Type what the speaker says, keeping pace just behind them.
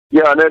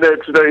Yeah, no,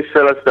 it's very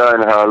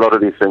Celestine how a lot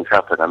of these things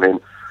happen. I mean,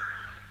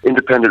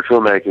 independent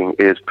filmmaking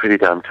is pretty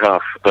damn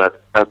tough,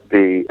 but at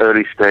the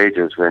early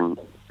stages when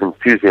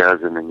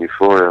enthusiasm and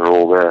euphoria are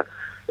all there,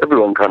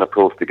 everyone kind of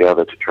pulls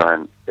together to try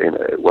and,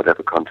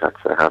 whatever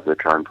contacts they have, they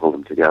try and pull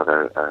them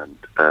together and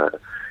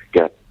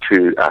get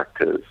two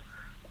actors.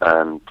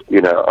 And,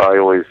 I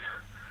always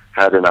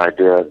had an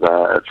idea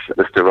that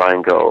Mr.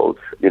 Rheingold,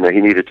 he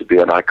needed to be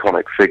an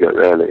iconic figure,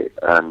 really,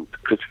 and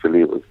Christopher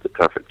Lee was the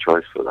perfect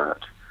choice for that.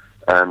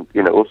 And,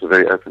 also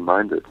very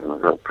open-minded, and I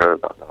wrote pro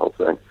about the whole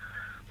thing.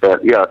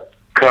 But, yeah,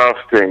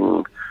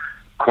 casting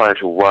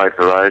quite a wide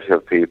variety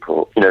of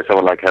people.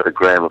 Someone like Heather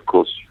Graham, of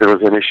course, there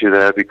was an issue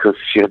there because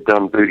she had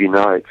done Boogie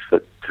Nights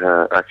that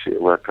actually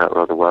it worked out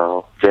rather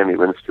well. Jamie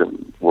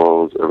Winston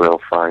was a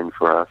real find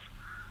for us.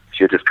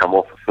 She had just come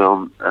off a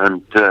film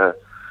and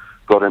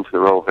got into the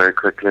role very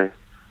quickly.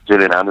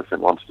 Gillian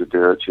Anderson wanted to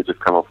do it. She had just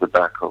come off the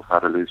back of How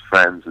to Lose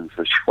Friends, and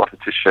so she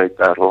wanted to shake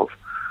that off.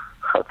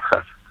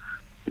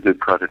 She did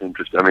quite an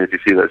interesting... I mean, if you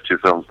see those two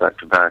films back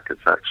to back,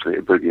 it's actually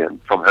a boogie,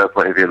 and from her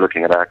point of view,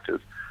 looking at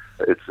actors,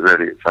 it's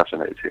really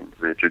fascinating,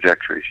 the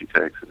trajectory she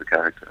takes as a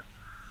character.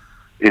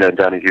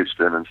 Danny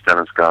Houston and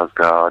Stellan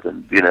Skarsgård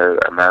and,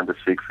 Amanda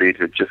Siegfried,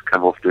 who had just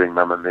come off doing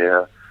Mamma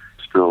Mia,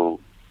 still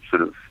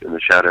sort of in the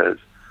shadows,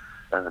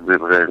 and we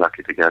were very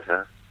lucky to get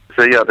her.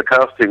 So, yeah, the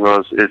casting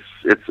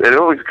it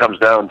always comes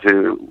down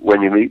to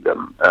when you meet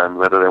them and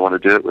whether they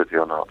want to do it with you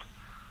or not.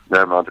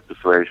 No amount of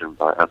persuasion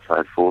by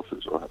outside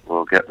forces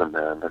will get them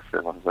there unless they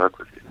want to work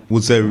with you.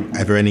 Was there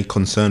ever any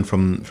concern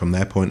from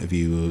their point of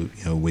view,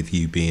 with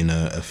you being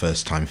a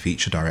first-time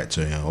feature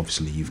director?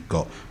 Obviously you've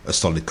got a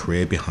solid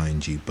career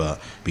behind you,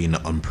 but being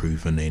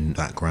unproven in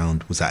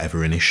background, was that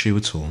ever an issue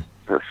at all?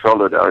 A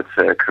solid, I would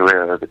say, a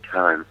career over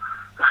time.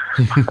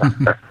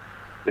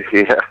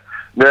 Yeah.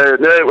 No,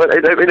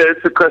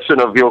 it's a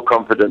question of your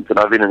confidence, and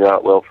I've been in the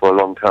art world for a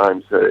long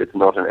time, so it's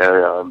not an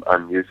area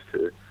I'm used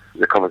to.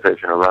 The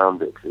conversation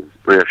around it is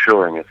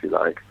reassuring, if you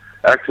like.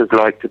 Actors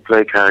like to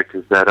play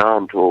characters that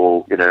aren't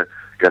all, going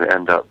to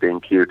end up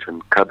being cute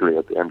and cuddly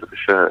at the end of the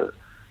show.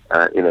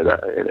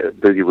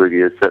 Boogie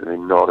Woogie is certainly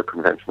not a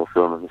conventional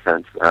film in the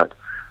sense that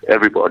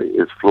everybody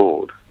is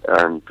flawed,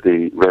 and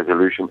the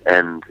resolution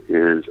end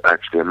is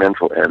actually a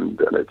mental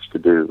end, and it's to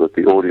do with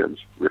the audience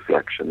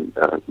reflection,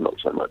 not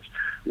so much,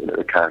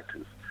 the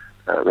character's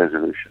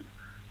resolution.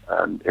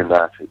 And in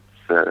that,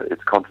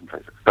 it's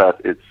contemplated, but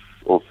it's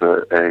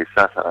also a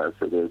satire,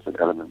 so there's an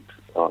element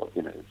of,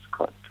 it's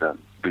quite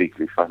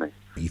bleakly funny.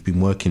 You've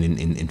been working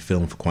in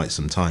film for quite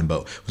some time,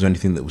 but was there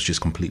anything that was just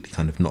completely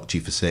kind of knocked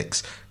you for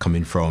six,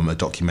 coming from a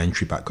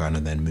documentary background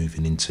and then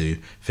moving into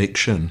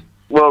fiction?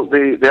 Well,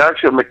 the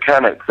actual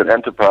mechanics and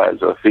enterprise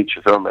of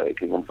feature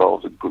filmmaking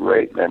involves a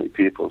great many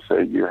people, so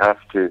you have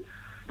to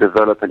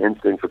develop an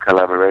instinct for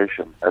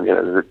collaboration, and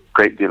there's a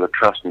great deal of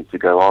trust needs to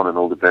go on in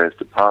all the various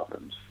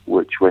departments,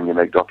 which when you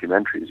make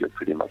documentaries, you're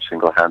pretty much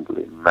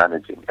single-handedly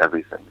managing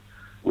everything.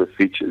 With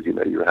features,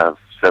 you have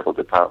several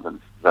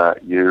departments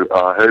that you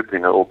are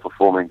hoping are all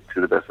performing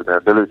to the best of their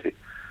ability.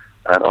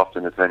 And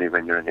often it's only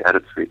when you're in the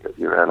edit suite that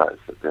you realize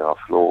that there are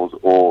flaws,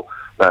 or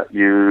that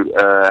you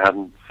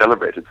haven't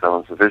celebrated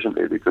someone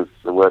sufficiently because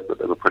the work that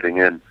they were putting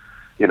in,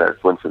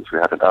 for instance, we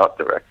had an art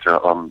director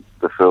on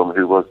the film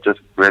who was just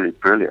really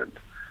brilliant,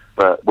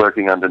 but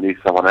working underneath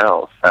someone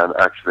else, and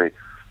actually,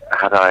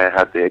 had I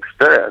had the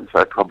experience,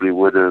 I probably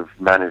would have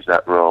managed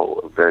that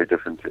role very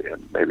differently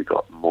and maybe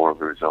got more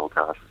of a result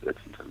out of it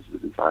in terms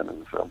of the design of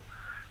the film.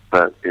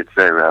 But it's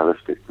very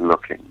realistic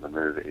looking, the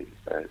movie.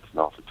 It's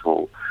not at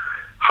all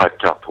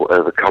hyped up or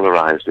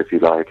over-colorized, if you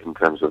like, in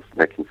terms of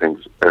making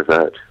things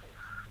overt.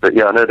 But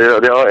yeah, no,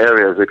 there are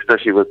areas,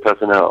 especially with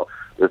personnel,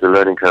 there's a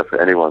learning curve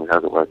for anyone who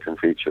hasn't worked in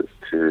features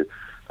to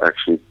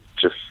actually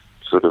just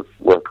sort of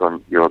work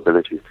on your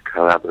abilities to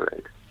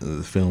collaborate.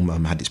 The film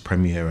had its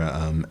premiere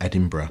at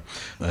Edinburgh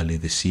earlier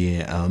this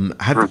year.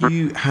 Have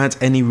you had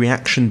any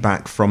reaction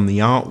back from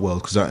the art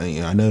world? Because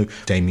I know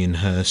Damien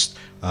Hirst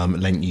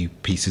lent you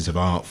pieces of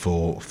art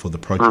for the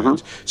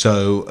project.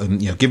 So,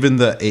 given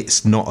that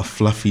it's not a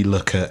fluffy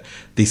look at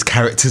these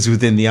characters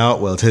within the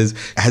art world,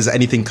 has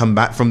anything come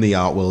back from the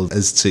art world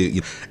as to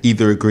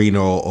either agreeing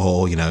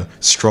or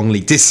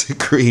strongly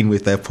disagreeing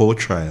with their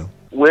portrayal?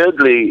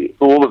 Weirdly,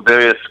 all the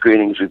various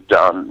screenings we've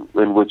done,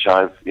 in which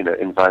I've,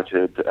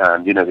 invited,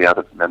 and, the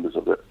other members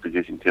of the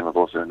producing team have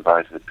also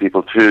invited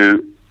people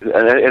to,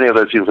 and any of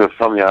those people who are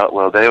from the art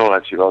world, they all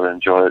actually rather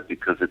enjoy it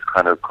because it's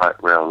kind of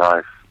quite real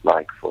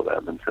life-like for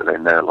them, and so they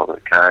know a lot of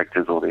the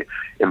characters or the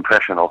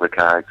impression of the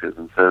characters,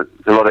 and so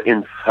there's a lot of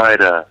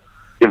insider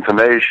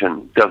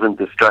information doesn't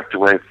distract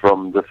away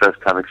from the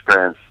first-time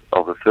experience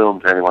of the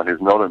film to anyone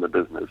who's not in the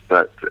business,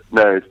 but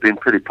no, it's been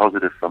pretty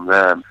positive from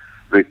them.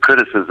 The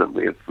criticism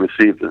we've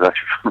received is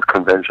actually from the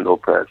conventional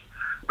press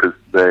because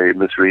they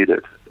misread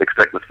it,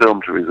 expect the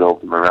film to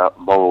resolve the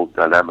moral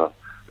dilemma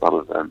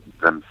rather than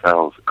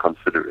themselves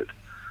consider it.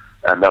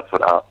 And that's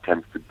what art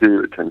tends to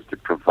do. It tends to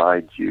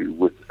provide you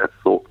with a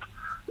thought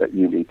that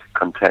you need to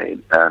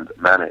contain and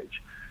manage,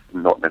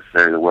 not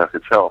necessarily the work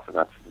itself, and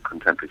that's in a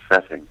contemporary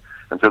setting.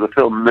 And so the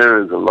film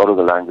mirrors a lot of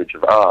the language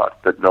of art,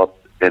 but not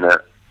in an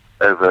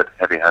overt,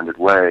 heavy-handed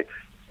way,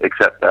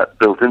 except that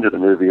built into the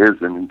movie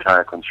is an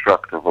entire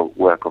construct of a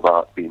work of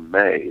art being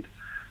made,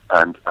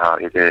 and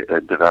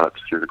it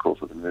develops through the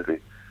course of the movie.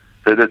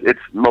 So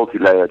it's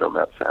multi-layered on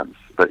that sense.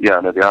 But yeah,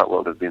 no, the art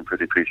world has been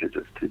pretty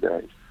appreciative to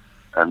date.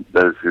 And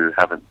those who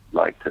haven't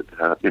liked it,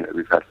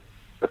 we've had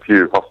a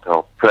few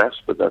hostile press,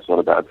 but that's not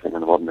a bad thing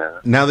in the modern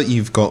era. Now that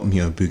you've got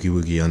Boogie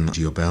Woogie under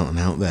your belt and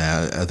out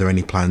there, are there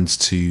any plans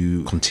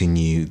to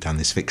continue down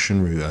this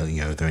fiction route?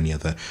 Are there any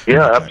other?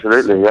 Yeah,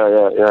 absolutely.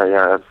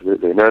 Yeah,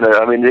 absolutely. No.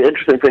 I mean, the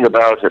interesting thing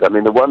about it,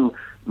 the one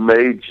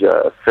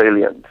major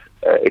salient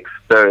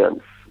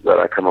experience that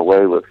I come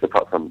away with,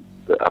 apart from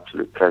the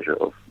absolute pleasure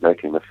of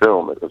making the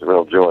film, it was a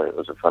real joy. It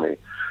was a funny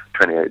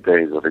 28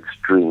 days of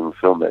extreme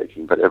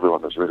filmmaking, but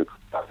everyone was really good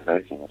at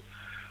making it.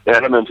 The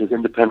element of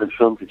independent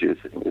film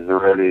producing is a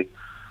really,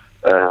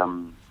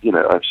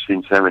 I've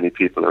seen so many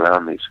people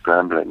around me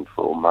scrambling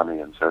for money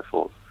and so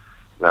forth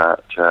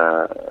that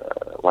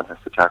one has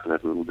to tackle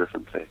it a little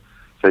differently.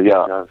 So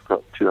yeah, I've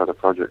got 2 other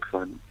projects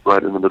I'm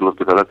right in the middle of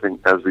developing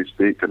as we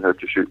speak, and hope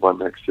to shoot one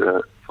next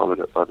year, followed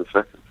up by the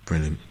second.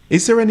 Brilliant.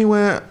 Is there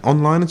anywhere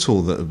online at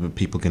all that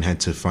people can head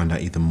to find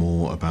out either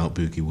more about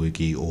Boogie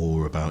Woogie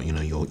or about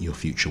your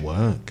future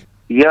work?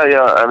 Yeah.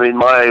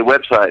 My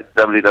website,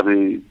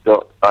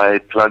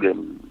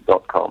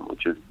 www.iplugin.com,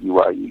 which is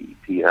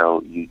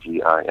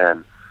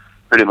UIEPLUGIN,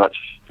 pretty much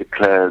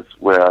declares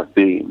where I've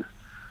been.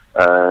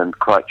 And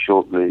quite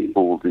shortly,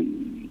 all the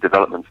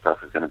development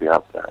stuff is going to be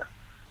out there,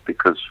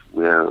 because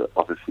we're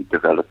obviously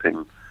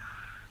developing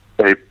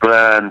a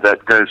brand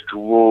that goes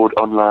toward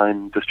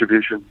online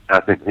distribution.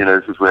 I think,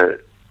 this is where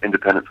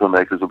independent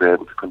filmmakers will be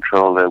able to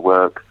control their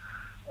work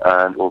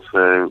and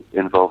also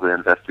involve the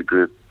investor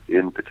group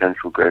in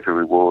potential greater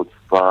rewards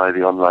by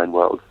the online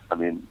world.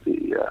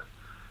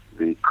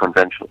 The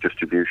conventional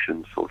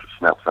distribution sort of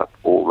snaps up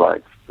all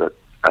rights, but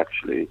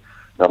actually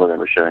none of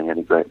them are showing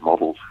any great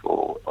models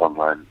for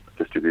online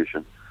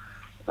distribution.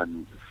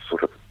 And it's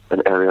sort of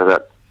an area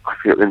that I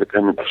feel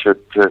independents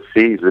should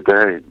seize the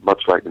day,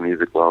 much like the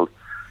music world.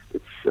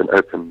 It's an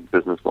open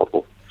business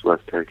model. It's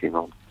worth taking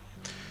on.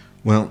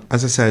 Well,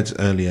 as I said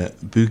earlier,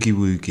 Boogie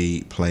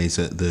Woogie plays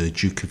at the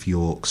Duke of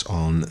York's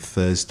on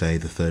Thursday,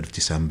 the 3rd of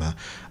December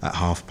at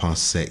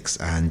 6:30,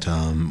 and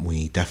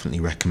we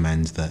definitely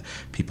recommend that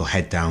people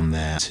head down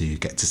there to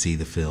get to see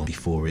the film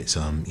before its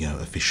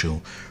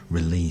official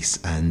release.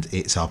 And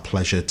it's our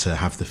pleasure to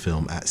have the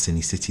film at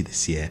CineCity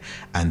this year.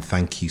 And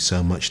thank you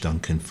so much,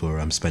 Duncan, for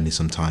spending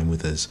some time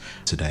with us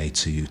today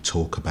to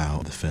talk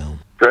about the film.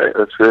 Great,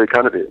 that's really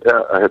kind of you.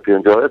 Yeah, I hope you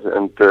enjoy it,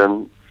 and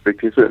speak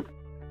to you soon.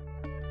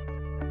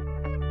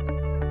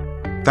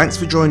 Thanks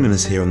for joining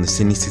us here on the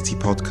CineCity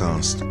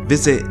podcast.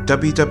 Visit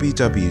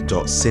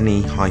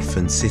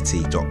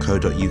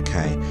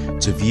www.cine-city.co.uk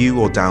to view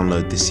or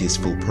download this year's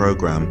full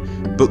programme,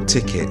 book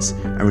tickets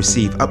and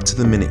receive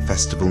up-to-the-minute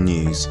festival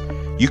news.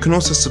 You can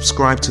also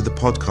subscribe to the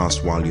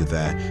podcast while you're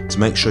there to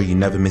make sure you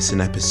never miss an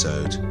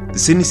episode. The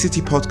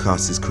CineCity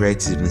podcast is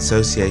created in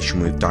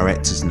association with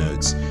Director's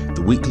Notes,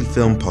 the weekly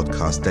film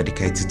podcast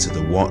dedicated to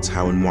the what,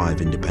 how and why of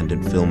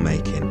independent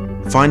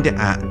filmmaking. Find it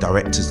at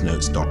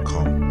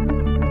directorsnotes.com.